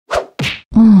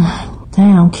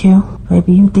Damn, Q.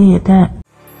 Baby, you did that.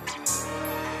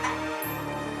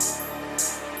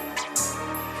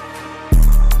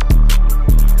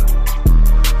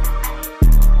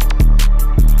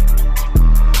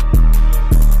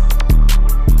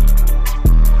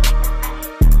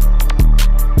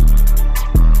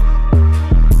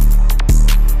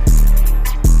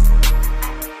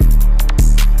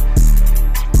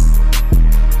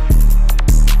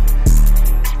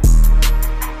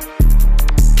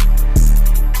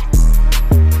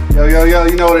 Yo,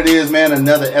 you know what it is, man.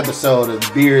 Another episode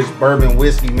of Beers, Bourbon,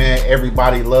 Whiskey, man.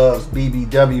 Everybody loves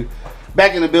BBW.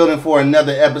 Back in the building for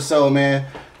another episode, man.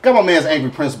 Got my man's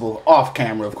Angry Principal off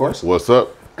camera, of course. What's up?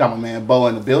 Got my man Bo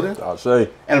in the building. I'll say.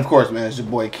 And of course, man, it's your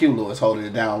boy Q Lewis holding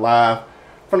it down live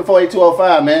from the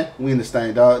 48205, man. We in this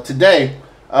thing, dog. Today,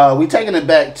 we taking it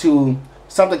back to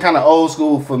something kind of old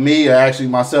school for me, or actually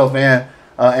myself and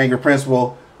Angry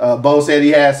Principal. Bo said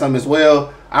he had some as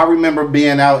well. I remember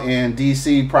being out in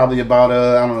D.C. probably about,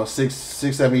 I don't know,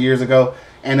 7 years ago.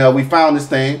 And we found this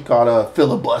thing called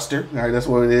Filibuster. All right, that's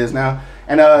what it is now.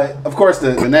 And, of course,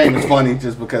 the name is funny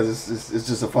just because it's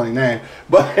just a funny name.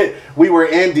 But we were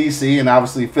in D.C., and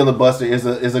obviously Filibuster is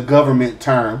a government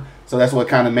term. So that's what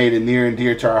kind of made it near and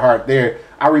dear to our heart there.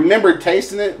 I remember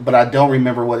tasting it, but I don't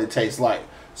remember what it tastes like.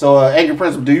 So, Angry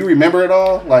Principal, do you remember it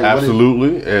all? Like,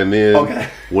 absolutely. And then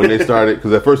when they started,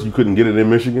 because at first you couldn't get it in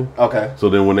Michigan. Okay. So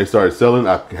then when they started selling,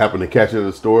 I happened to catch it at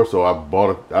the store. So I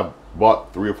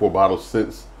bought 3 or 4 bottles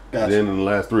since then in the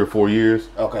last 3 or 4 years.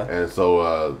 Okay. And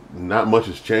so not much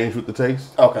has changed with the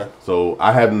taste. Okay. So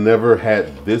I have never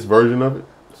had this version of it.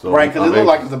 So right, because it looks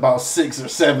like it's about 6 or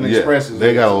 7 expressions.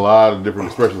 They got a lot of different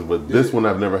expressions, but this one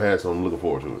I've never had, so I'm looking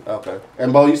forward to it. Okay.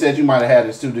 And Bo, you said you might have had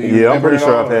this too. Do you I'm pretty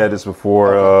sure I've had this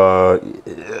before. Okay.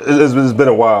 It's been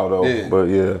a while though, but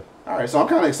yeah. All right, so I'm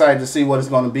kind of excited to see what it's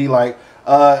going to be like.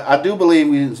 I do believe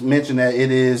we mentioned that it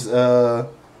is,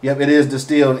 it is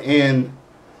distilled in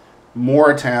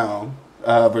Moortown,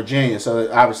 Virginia.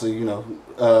 So obviously, you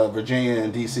know, Virginia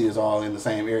and D.C. is all in the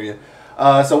same area.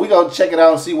 So we go check it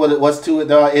out and see what's to it.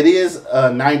 It is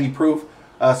 90 proof,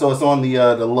 so it's on the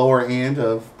lower end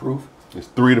of proof. It's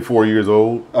 3 to 4 years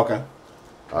old. Okay.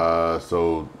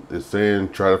 So it's saying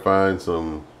try to find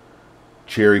some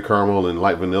cherry caramel and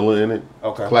light vanilla in it.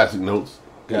 Okay. Classic notes.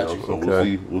 Gotcha. So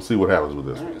we'll see what happens with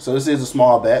this. All right, so this is a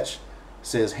small batch. It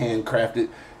says handcrafted.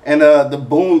 And the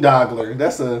boondoggler,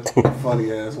 that's a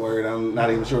funny ass word. I'm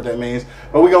not even sure what that means.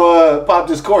 But we go pop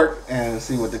this cork and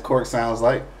see what the cork sounds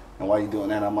like. And while you're doing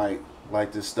that, I might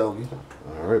light this stogie.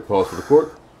 All right, pause for the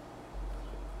cork.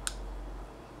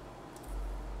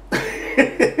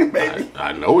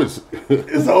 I know it's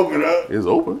it's open up. It's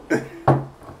open.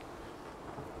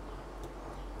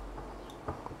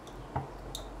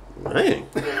 Dang.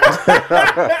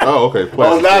 Oh, okay. Plastic.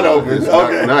 Oh, it's not open. It's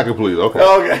okay. Not complete. Okay.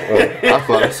 Okay. I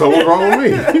thought something wrong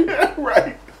with me.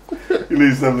 Right. You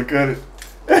need something to cut it.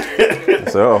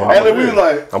 So and then we was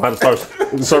like, I'm about to start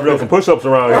serving up some push-ups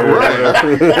around here.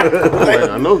 Right.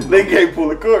 I know. They can't pull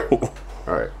the cork. All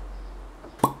right.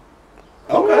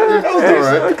 Okay. That was decent.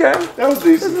 Right. Okay. That was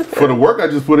decent. For the work I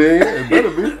just put in, it better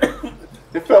be.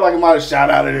 It felt like it might have shot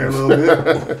out of there a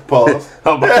little bit. Pause.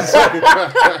 I'm about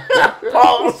to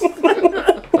Pause.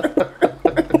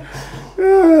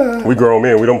 We grown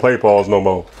men. We don't play pause no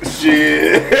more.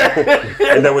 Shit.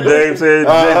 Ain't that what Dave said?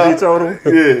 JB told him?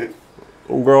 Yeah.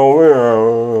 I'm grown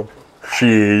men.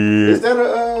 Shit. Is that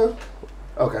a...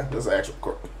 Okay, that's an actual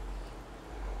cork.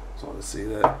 Just want to see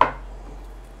that.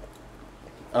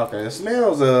 Okay, it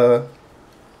smells...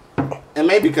 And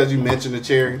maybe because you mentioned the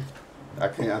cherry. I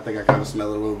think I kind of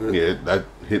smell it a little bit. Yeah, that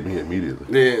hit me immediately.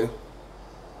 Yeah.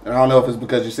 And I don't know if it's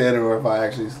because you said it or if I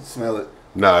actually smell it.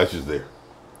 Nah, it's just there.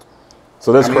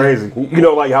 So that's crazy. You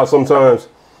know, like how sometimes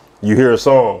you hear a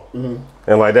song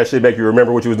and like that shit make you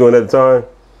remember what you was doing at the time.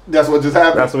 That's what just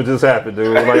happened. That's what just happened,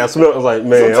 dude. Like I smelled. I was like,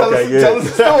 man, so okay, yeah. Tell us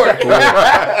the story.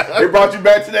 It brought you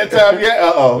back to that time,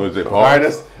 yeah. Was it All right,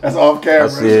 that's off camera.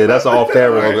 That's off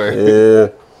camera. Okay.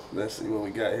 Yeah. Let's see what we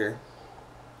got here.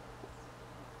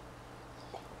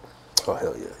 Oh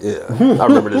hell yeah, yeah. I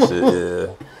remember this shit.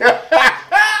 Yeah.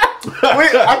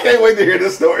 I can't wait to hear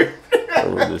this story.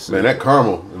 Man, that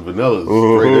caramel and vanilla is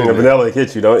straight in. The vanilla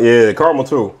hits you, don't? Yeah, caramel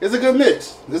too. It's a good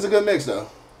mix. It's a good mix though,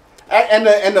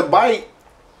 and the bite.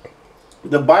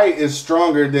 The bite is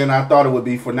stronger than I thought it would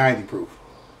be for 90 proof.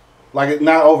 Like,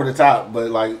 not over the top,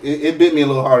 but like it bit me a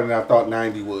little harder than I thought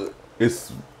 90 would.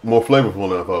 It's more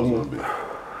flavorful than I thought it was going to be.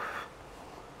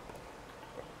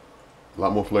 A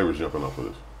lot more flavors jumping off of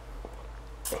this.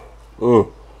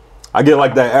 I get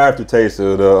like that aftertaste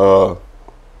of the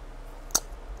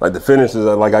like the finishes.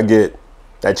 Like I get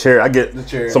That cherry, I get The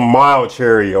cherry. some mild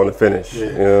cherry on the finish. Yeah.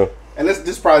 You know? And this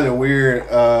is probably a weird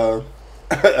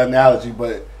analogy,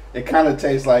 but it kind of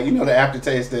tastes like, you know, the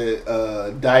aftertaste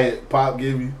that Diet Pop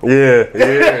give you. Yeah.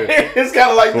 It's kind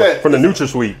of like that. From the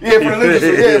NutraSweet. Yeah, from the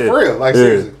NutraSweet. Yeah, for real. Like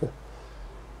seriously,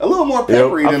 a little more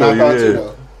peppery than I thought. You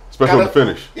know, especially on the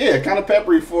finish. Yeah, kind of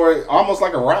peppery for almost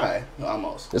like a rye,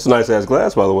 almost. It's a nice ass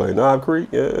glass, by the way. Knob Creek.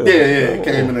 Yeah. It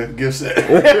came in a gift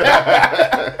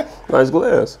set. Nice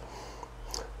glass.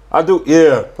 I do.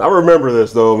 Yeah, I remember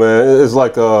this though, man. It's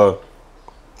like I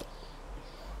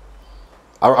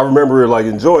remember like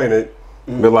enjoying it,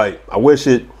 but like I wish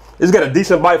it's got a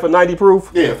decent bite for 90 proof.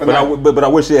 Yeah, for but 90. but I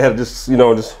wish it had just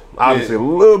obviously a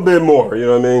little bit more. You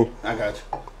know what I mean? I got you.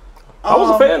 I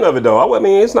was a fan of it though. I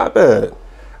mean, it's not bad.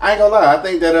 I ain't gonna lie. I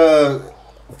think that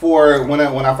for when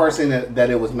I first seen that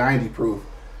it was 90 proof,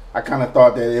 I kind of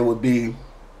thought that it would be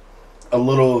a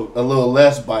little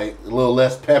less bite, a little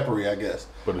less peppery, I guess.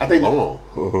 But it's long.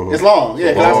 It's long. Yeah,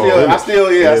 because I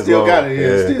still got it.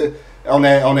 Yeah, still on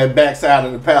that back side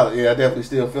of the palate. Yeah, I definitely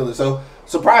still feel it. So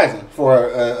surprising for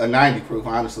a 90 proof,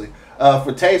 honestly.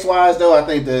 For taste wise though, I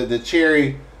think the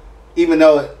cherry, even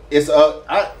though it's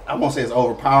I won't say it's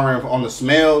overpowering on the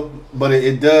smell, but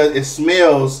it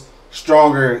smells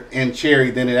stronger in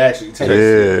cherry than it actually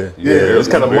tastes. Yeah. It's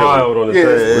kind of mild on the taste.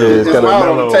 It's kind of mild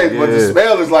mellow. on the taste, but the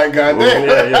smell is like goddamn.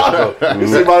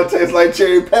 It's about to taste like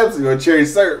cherry Pepsi or cherry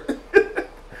syrup.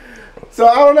 So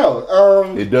I don't know.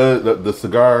 It does the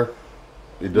cigar.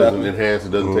 It doesn't enhance. It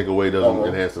doesn't take away. It doesn't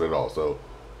enhance it at all. So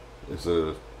it's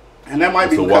a. And that might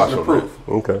be because of the proof.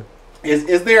 Okay.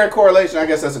 Is there a correlation? I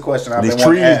guess that's a question. These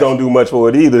trees don't do much for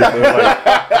it either.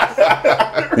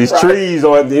 These trees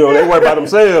are, they work by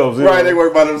themselves. Right, they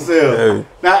work by themselves. Yeah.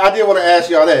 Now, I did want to ask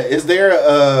y'all that. Is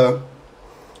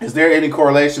there any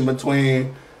correlation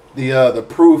between the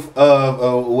proof of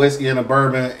a whiskey and a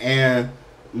bourbon and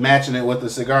matching it with the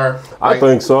cigar? I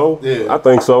think so. Yeah. I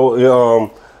think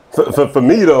so. For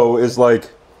me though, it's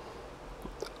like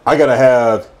I gotta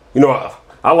have.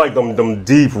 I like them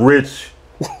deep, rich.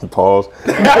 Pause.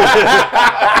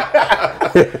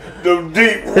 Them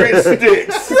deep, rich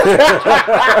sticks.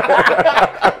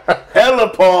 Hella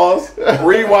pause.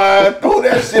 Rewind. Throw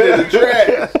that shit in the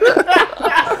trash.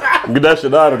 Get that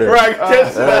shit out of there. Right. Get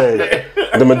that shit out of there.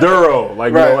 The Maduro,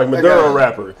 like Maduro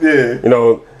wrapper. Yeah.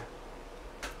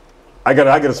 I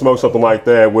gotta smoke something like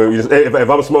that. Where if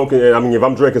I'm smoking, if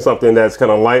I'm drinking something that's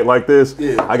kind of light like this,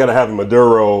 I gotta have a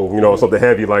Maduro, something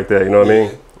heavy like that. You know what I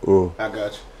mean? I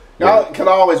got you. Y'all can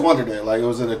always wonder that, like,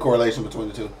 was it a correlation between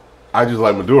the two? I just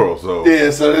like Maduro, so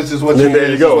so this is what you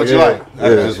there you go. What you like.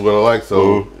 This is what I like.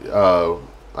 So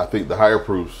I think the higher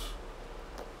proofs,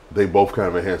 they both kind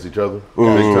of enhance each other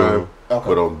big time. Okay.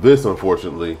 But on this,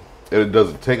 unfortunately, it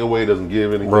doesn't take away, doesn't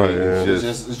give anything. Right,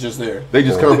 it's just there. They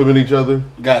just complement each other.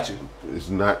 Got you. It's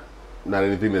not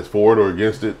anything that's for it or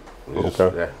against it.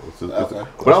 Okay.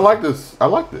 But I like this. I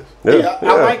like this. I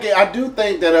like it. I do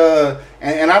think that,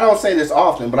 and I don't say this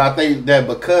often, but I think that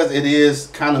because it is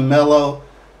kind of mellow,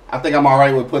 I think I'm all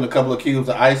right with putting a couple of cubes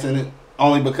of ice in it.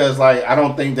 Only because, like, I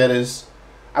don't think that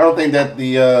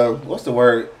the what's the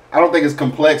word? I don't think it's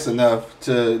complex enough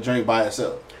to drink by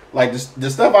itself. Like the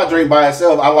stuff I drink by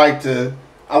itself, I like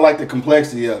the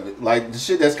complexity of it. Like the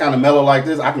shit that's kind of mellow like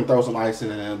this, I can throw some ice in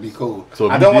it and it'll be cool. So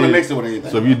I don't want to mix it with anything.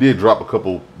 So if you did drop a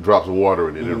couple drops of water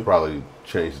in it, it'll probably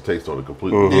change the taste on it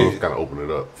completely. Just kind of open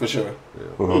it up. For sure.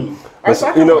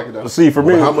 Yeah. See, for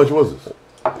me, how much was this?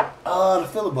 The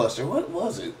Filibuster. What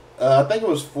was it? I think it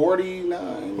was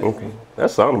 49. Maybe. Okay. That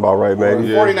sounds about right,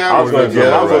 maybe. 49. I was gonna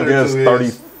guess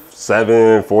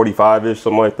 37, 45-ish,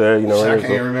 something like that. I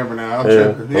can't remember now. I'm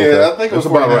tripping. I think it was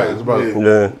about 49. right. It's about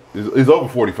It's over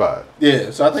 45.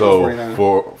 Yeah, so I think it was 49.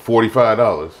 For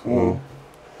 $45,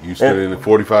 you spending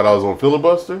 $45 on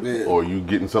Filibuster, or you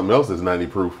getting something else that's 90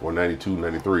 proof or 92,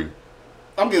 93?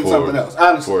 I'm getting something else,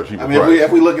 honestly. For a cheaper price.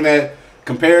 If we looking at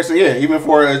comparison, even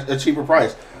for a cheaper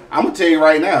price, I'm gonna tell you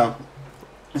right now,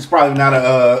 it's probably not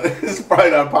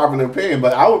a popular opinion,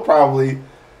 but I would probably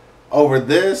over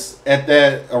this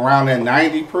around that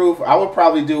 90 proof, I would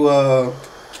probably do what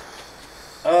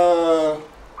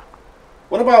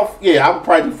about I would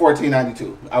probably do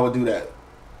 1492. I would do that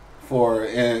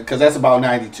because that's about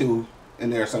 92 in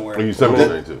there somewhere. Are you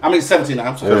 1792? I mean 17.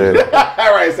 I'm sorry.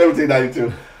 All right,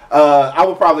 1792. I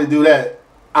would probably do that.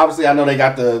 Obviously, I know they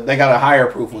got a higher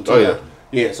proof one too. Oh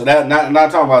yeah. So that not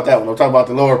talking about that one. I'm talking about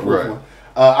the lower proof one.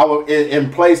 I would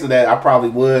in place of that. I probably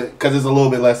would because it's a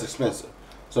little bit less expensive.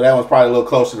 So that one's probably a little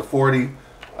closer to 40.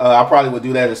 I probably would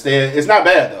do that instead. It's not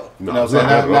bad though. You know what I'm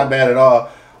saying? Not bad at all.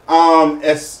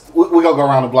 We're gonna go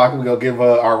around the block. We're gonna give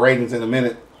our ratings in a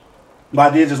minute.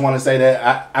 But I did just want to say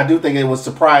that I do think it was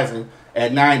surprising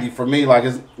at 90 for me. Like,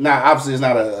 it's not, obviously it's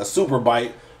not a super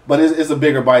bite, but it's a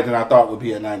bigger bite than I thought would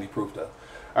be at 90 proof though.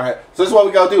 All right, so this is what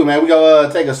we gonna do, man. We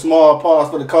gonna take a small pause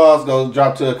for the cause, go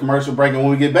drop to a commercial break, and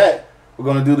when we get back, we're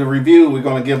gonna do the review. We're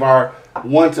gonna give our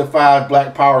 1 to 5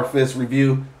 Black Power Fist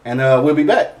review, and we'll be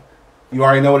back. You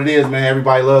already know what it is, man.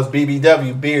 Everybody loves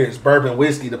BBW, beers, bourbon,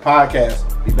 whiskey, the podcast.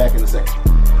 Be back in a second.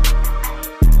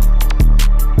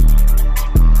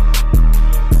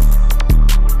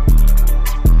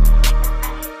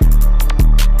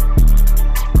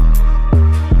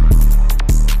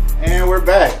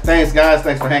 Back. Thanks, guys.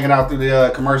 Thanks for hanging out through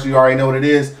the commercial. You already know what it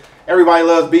is. Everybody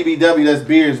loves BBW. That's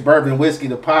beers, bourbon, whiskey,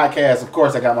 the podcast. Of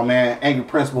course, I got my man, Angry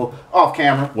Principal, off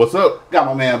camera. What's up? Got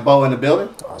my man, Bo, in the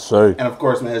building. I say. And, of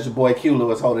course, man, it's your boy, Q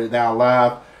Lewis, holding it down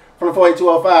live from the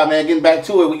 48205, man. Getting back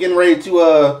to it. We're getting ready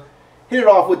to hit it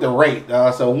off with the rate.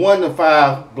 So 1 to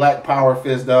 5 Black Power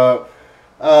Fist, dog.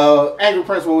 Angry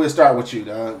Principal, we'll start with you,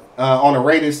 dog. On a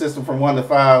rating system from 1 to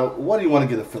 5, what do you want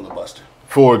to get a filibuster?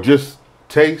 For just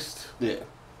taste? Yeah.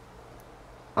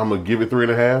 I'm going to give it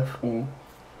 3.5.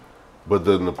 But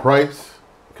then the price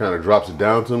kind of drops it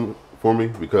down for me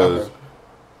because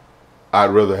I'd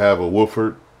rather have a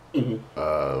Woodford,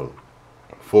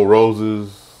 Four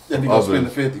Roses, if you going to spend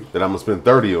the 50. That I'm going to spend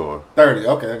 30 on. 30,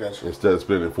 okay, I got you. Instead of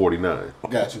spending 49.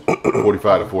 Got you.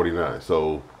 45 to 49.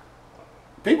 So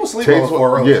people sleep on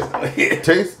Four Roses. Yeah.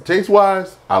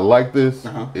 Taste-wise, I like this.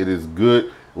 It is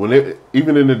good.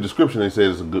 Even in the description, they say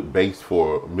it's a good base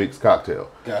for a mixed cocktail.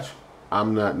 Gotcha.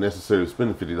 I'm not necessarily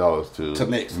spending $50 to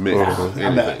mix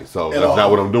anything. So that's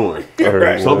not what I'm doing.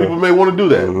 Right. Some people may want to do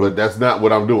that, but that's not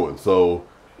what I'm doing. So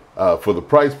for the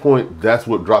price point, that's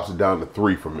what drops it down to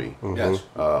 3 for me. Gotcha.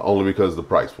 Only because of the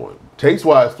price point.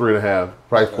 Taste-wise, 3.5.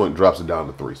 Price point drops it down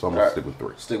to 3. So I'm going to stick with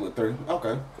 3. Stick with 3.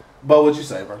 Okay. But what'd you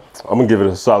say, bro? I'm going to give it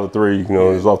a solid 3. You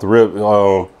know, it's off the rip.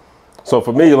 So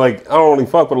for me, like, I don't really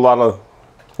fuck with a lot of,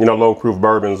 low proof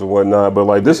bourbons and whatnot, but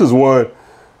like this is one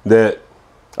that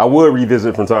I would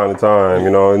revisit from time to time,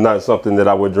 and not something that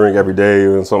I would drink every day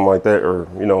or something like that, or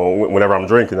whenever I'm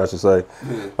drinking, I should say.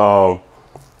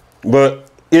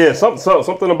 But yeah,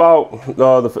 something about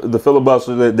the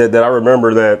filibuster that I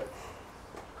remember that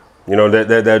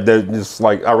that just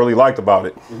like I really liked about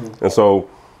it, and so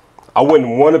I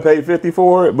wouldn't want to pay 50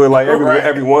 for it, but like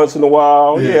every once in a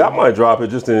while, I might drop it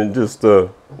just to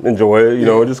enjoy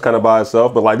it, just kind of by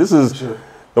itself. But like this is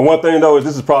the one thing though is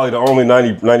this is probably the only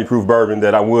 90 proof bourbon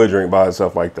that I would drink by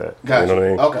itself like that. Gotcha. You know what I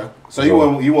mean? Okay, so you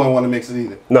wouldn't want to mix it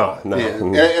either. No. Yeah.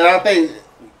 And I think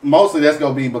mostly that's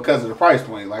gonna be because of the price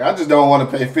point. Like I just don't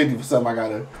want to pay 50 for something I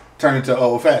gotta turn into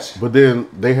old fashioned. But then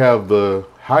they have the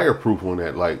higher proof one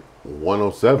at like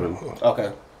 107.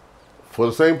 Okay. For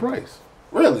the same price.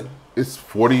 Really? It's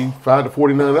 $45 to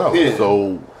 $49. Yeah.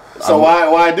 So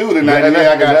why do the 90?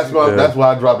 That's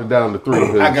why I dropped it down to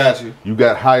 3. I got you. You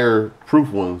got higher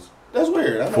proof ones. That's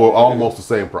weird. For almost the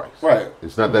same price. Right.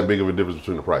 It's not that big of a difference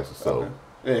between the prices. So. Okay.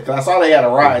 Yeah, because I saw they had a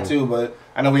rye too, but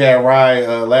I know we had rye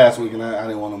last week, and I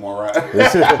didn't want no more rye.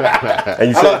 And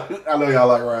you said, I know y'all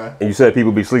like rye. And you said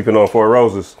people be sleeping on Four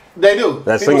Roses. They do.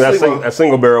 That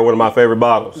single barrel, one of my favorite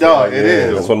bottles. No, it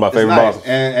is. That's one of my favorite bottles.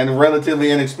 And relatively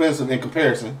inexpensive in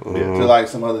comparison to like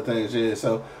some other things. Yeah.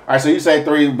 So all right, so you say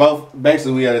 3. Both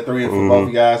basically we had a 3 for both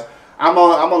you guys. I'm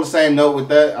on the same note with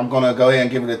that. I'm gonna go ahead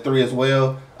and give it a 3 as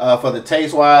well. For the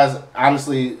taste wise,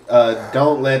 honestly,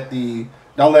 don't let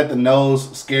the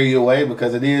nose scare you away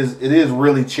because it is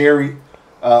really cherry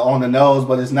on the nose,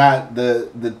 but it's not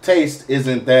the taste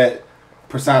isn't that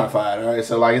personified. All right,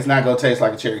 so like it's not gonna taste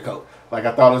like a cherry Coke. Like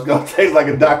I thought it was gonna taste like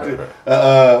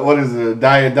a what is it, a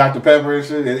Diet Dr. Pepper and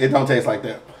shit. It don't taste like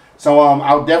that. So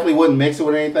I definitely wouldn't mix it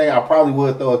with anything. I probably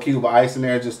would throw a cube of ice in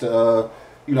there just to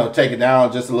take it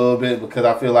down just a little bit because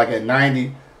I feel like at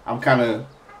 90 I'm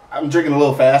drinking a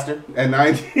little faster at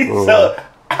 90. So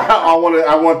I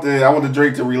want the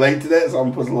drink to relate to that, so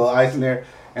I'm gonna put a little ice in there,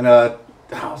 and I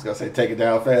was gonna say take it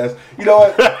down fast. You know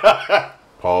what?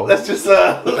 Pause. Let's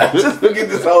just forget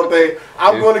this whole thing.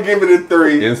 I'm gonna give it a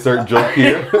 3. Insert joke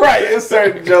here. Right,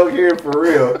 insert joke here for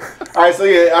real. All right, so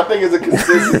yeah, I think it's a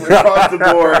consensus across the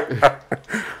board.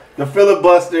 The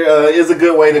filibuster is a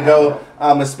good way to go,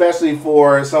 especially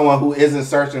for someone who isn't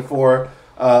searching for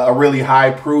a really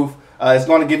high proof. It's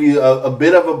going to give you a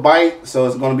bit of a bite, so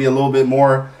it's going to be a little bit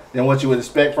more than what you would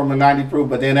expect from a 90 proof,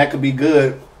 but then that could be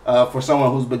good for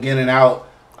someone who's beginning out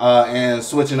and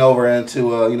switching over into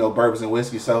bourbons and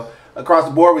whiskey. So across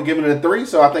the board, we're giving it a 3,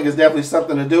 so I think it's definitely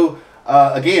something to do.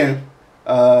 Again,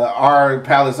 Our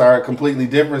palates are completely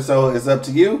different, so it's up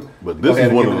to you. But this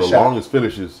is one of the longest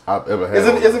finishes I've ever had.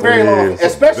 It's a very long,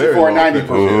 especially for 90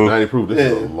 proof. 90 proof.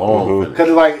 This is a long finish.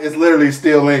 Because it's literally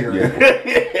still lingering.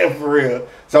 Yeah. For real.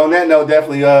 So on that note,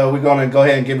 definitely we're going to go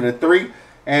ahead and give it a 3.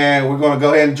 And we're going to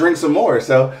go ahead and drink some more.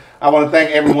 So I want to thank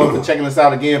everyone for checking us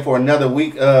out again for another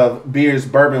week of Beers,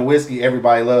 Bourbon, Whiskey.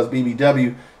 Everybody loves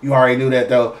BBW. You already knew that,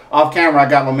 though. Off camera, I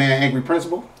got my man, Angry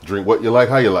Principal. Drink what you like,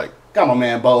 how you like. Got my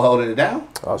man, Bo, holding it down.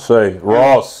 I'll say,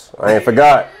 Ross, I ain't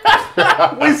forgot.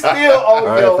 We still on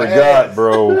your ass.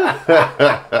 Bro.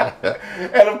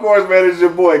 And, of course, man, it's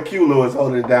your boy, Q Lewis,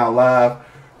 holding it down live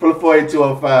from the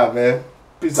 48205, man.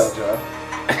 Peace out, y'all.